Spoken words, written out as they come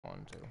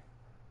1, 2.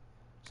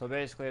 So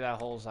basically that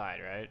whole side,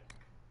 right?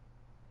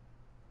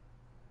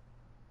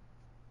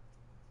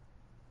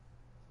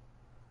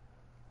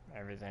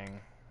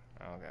 Everything.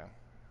 Okay.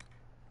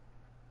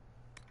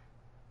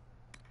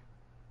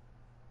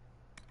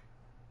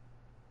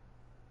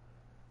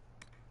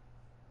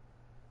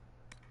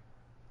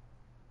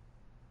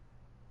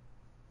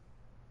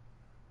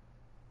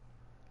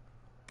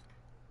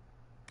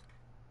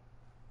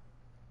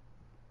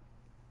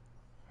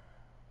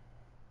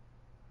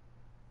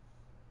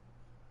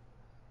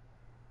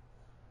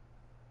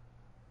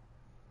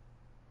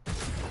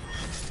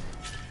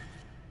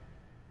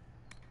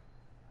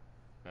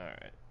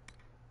 Alright.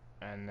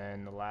 And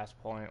then the last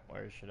point,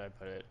 where should I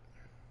put it?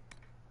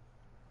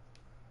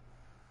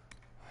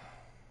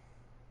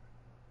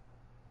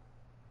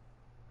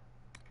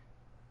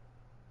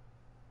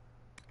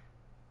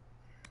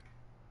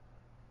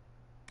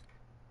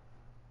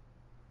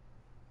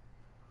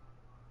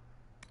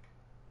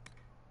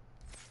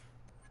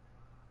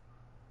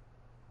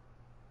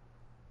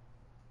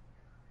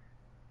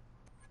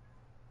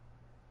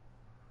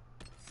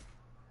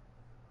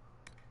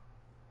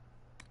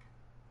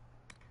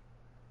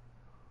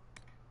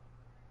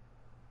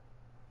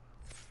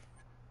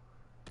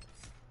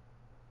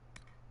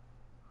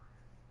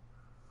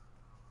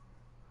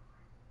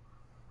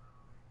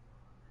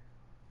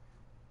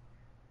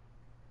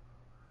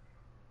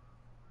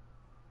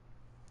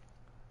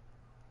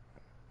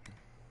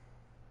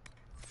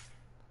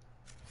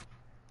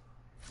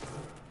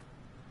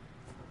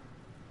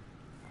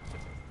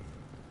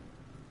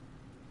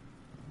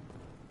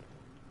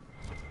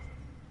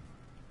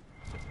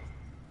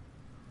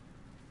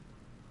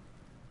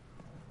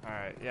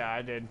 Alright, yeah,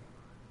 I did.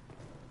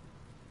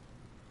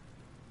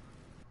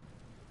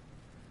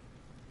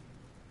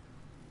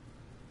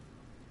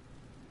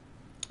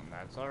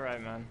 That's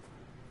alright, man.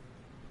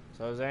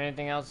 So is there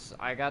anything else?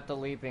 I got the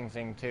leaping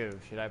thing too.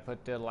 Should I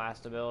put the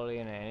last ability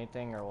in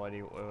anything, or what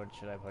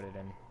should I put it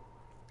in?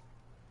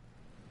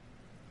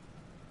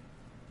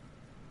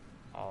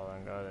 Oh,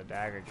 then go to the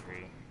dagger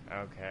tree.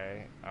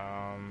 Okay.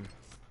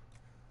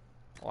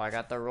 Well, I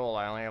got the roll.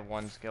 I only have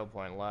 1 skill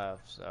point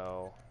left,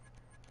 so.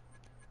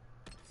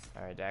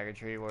 Alright, dagger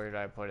tree, where did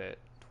I put it?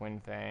 Twin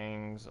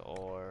fangs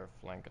or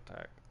flank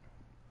attack?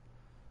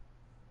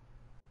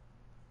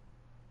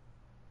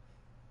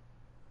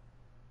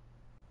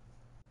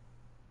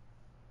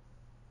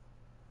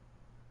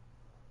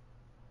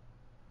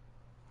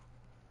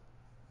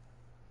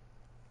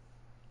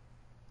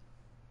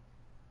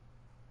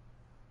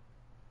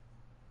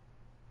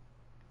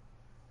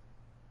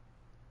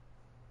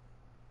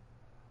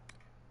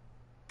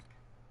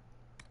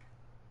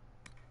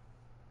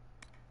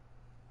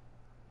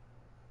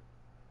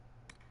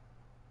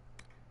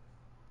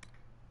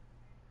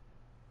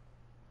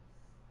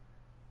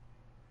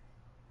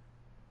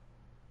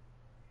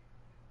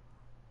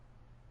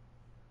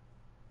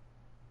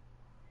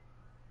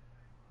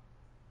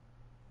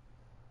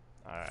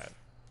 Alright.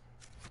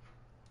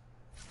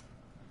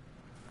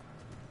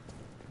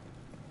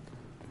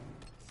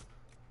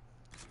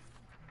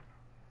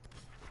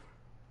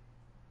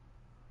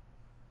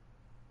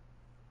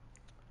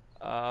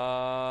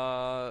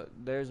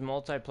 There's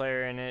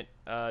multiplayer in it,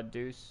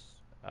 Deuce.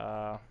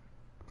 I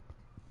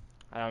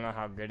don't know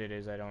how good it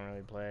is. I don't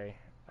really play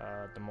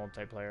the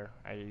multiplayer.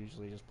 I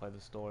usually just play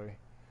the story.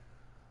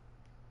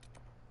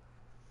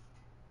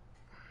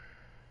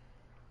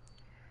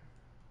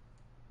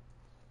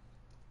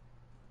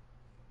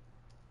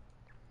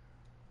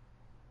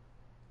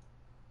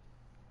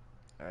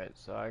 Alright,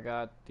 so I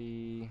got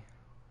the...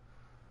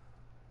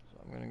 So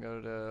I'm gonna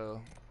go to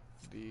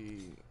the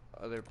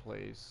other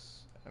place,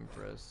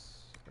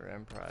 Empress, or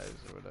Emprise,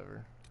 or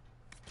whatever.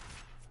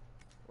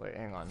 Wait,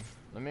 hang on.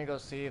 Let me go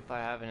see if I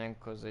have an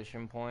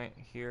Inquisition point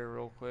here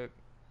real quick,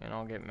 and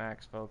I'll get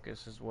max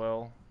focus as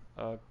well,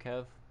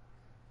 Kev.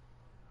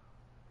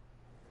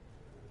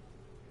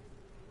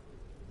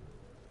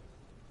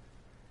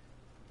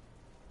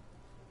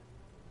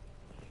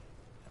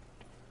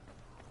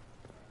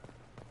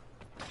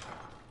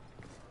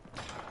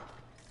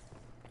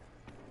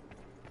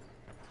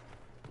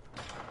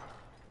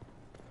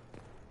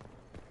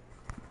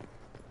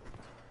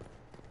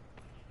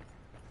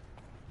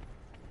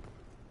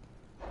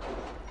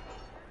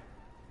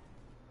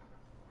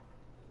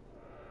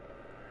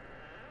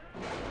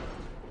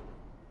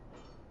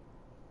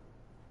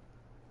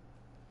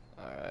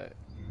 Alright.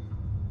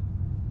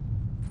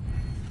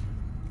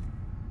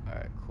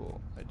 Alright, cool.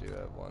 I do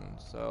have one.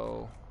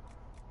 So,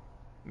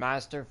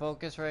 Master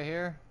focus right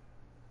here.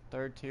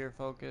 3rd tier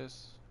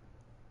focus.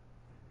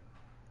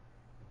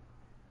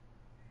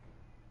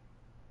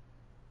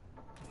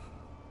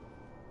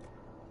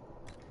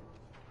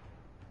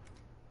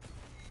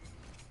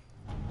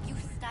 You've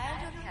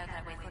styled your hair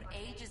that way for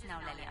ages now,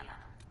 Leliana.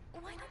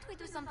 Why don't we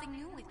do something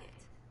new with it?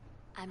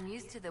 I'm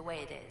used to the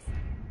way it is.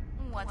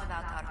 What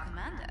about our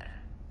commander?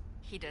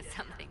 He does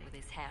something with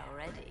his hair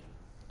already.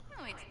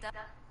 Oh, it's done.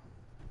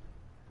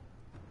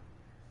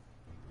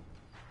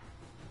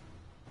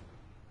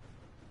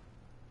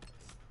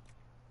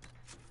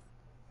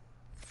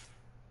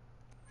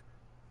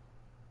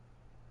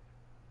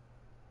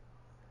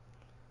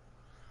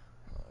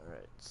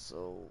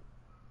 So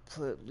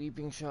put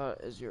leaping shot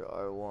as your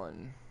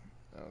R1.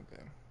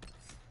 Okay.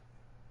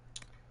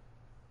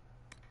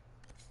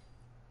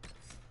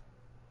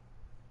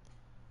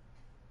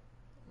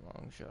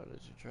 Long shot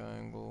as your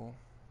triangle.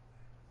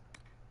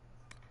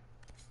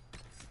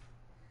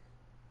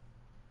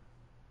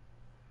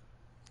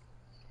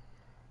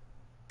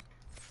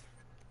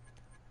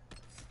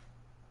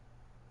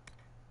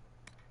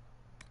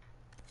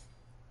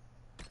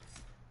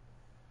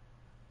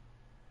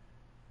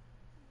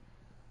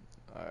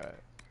 Alright.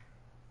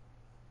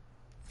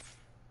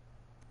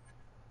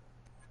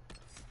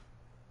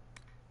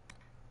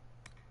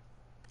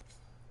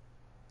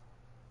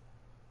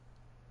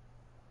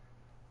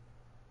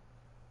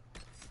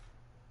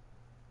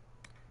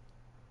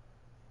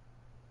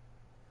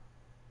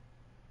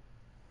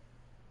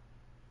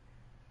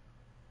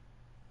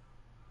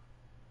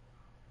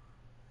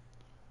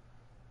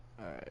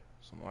 Alright,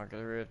 so mark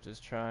the rift is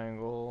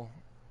triangle,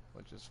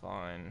 which is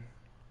fine.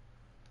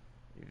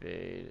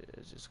 Evade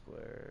as your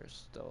square,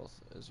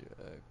 stealth as your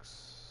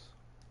X.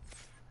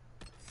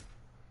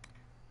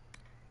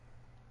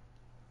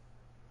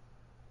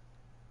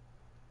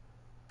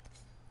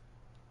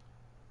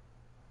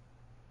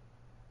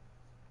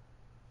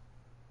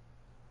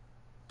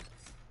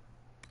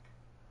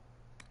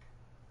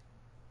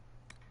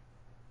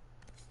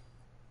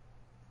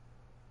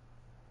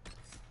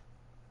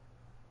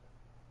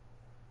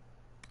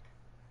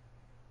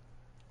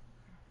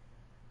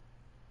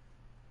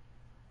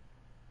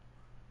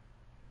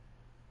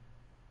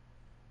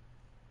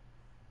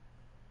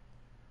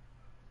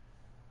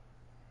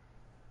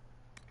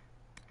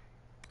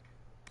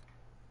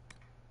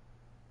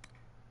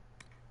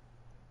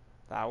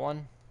 That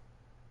one?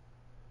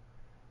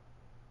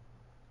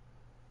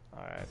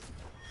 Alright.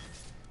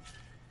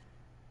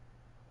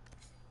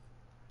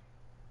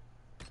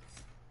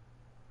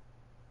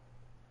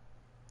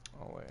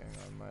 Oh wait,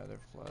 hang on, my other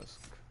flask.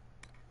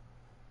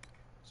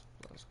 It's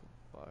flask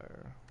of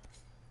fire.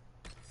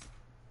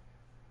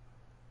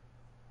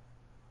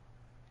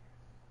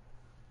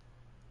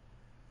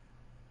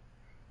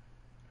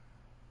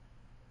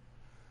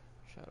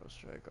 Shadow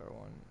Strike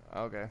R1.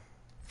 Okay.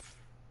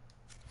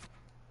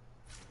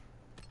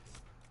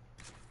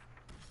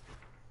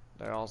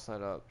 They're all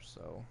set up,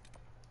 so.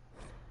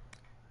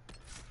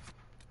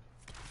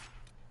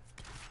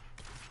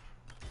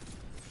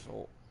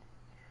 So.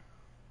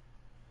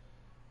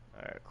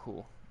 Alright,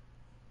 cool.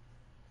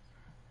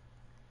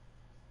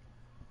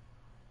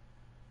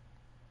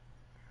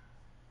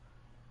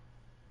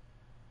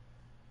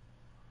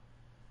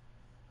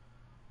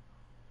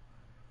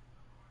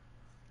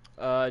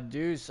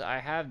 Deuce, I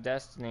have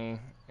Destiny.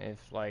 If,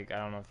 like, I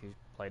don't know if you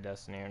play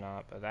Destiny or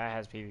not, but that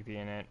has PvP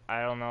in it.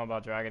 I don't know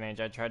about Dragon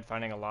Age. I tried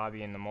finding a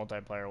lobby in the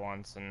multiplayer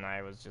once, and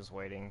I was just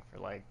waiting for,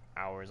 like,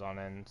 hours on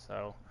end,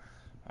 so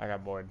I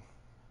got bored.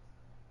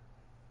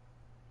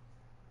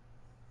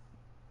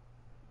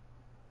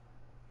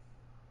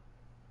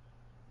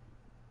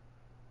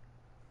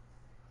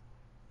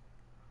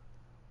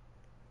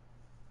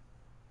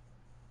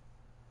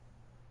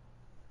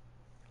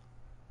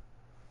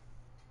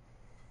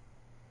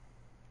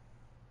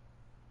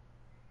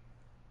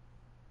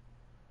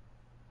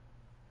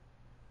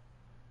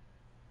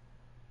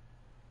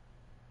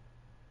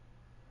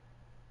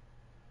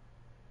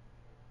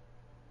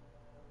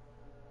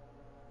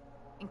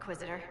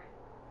 Inquisitor.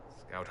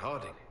 Scout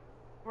Harding.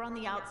 We're on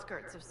the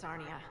outskirts of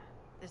Sarnia.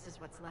 This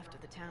is what's left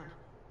of the town.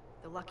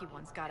 The lucky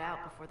ones got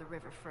out before the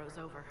river froze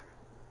over.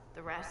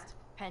 The rest,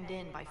 penned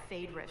in by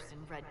Fade Rifts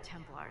and Red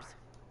Templars.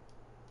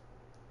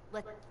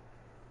 Let...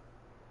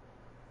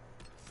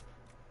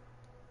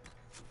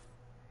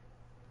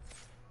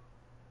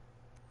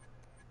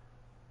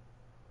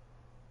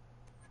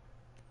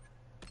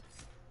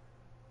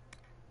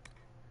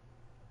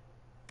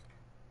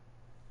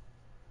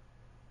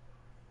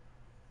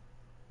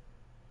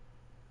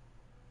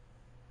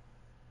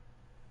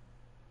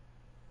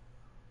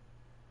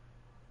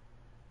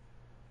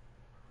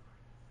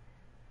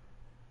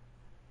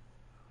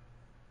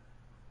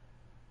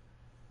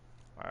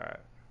 Alright.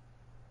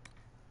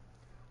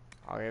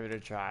 I'll give it a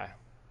try.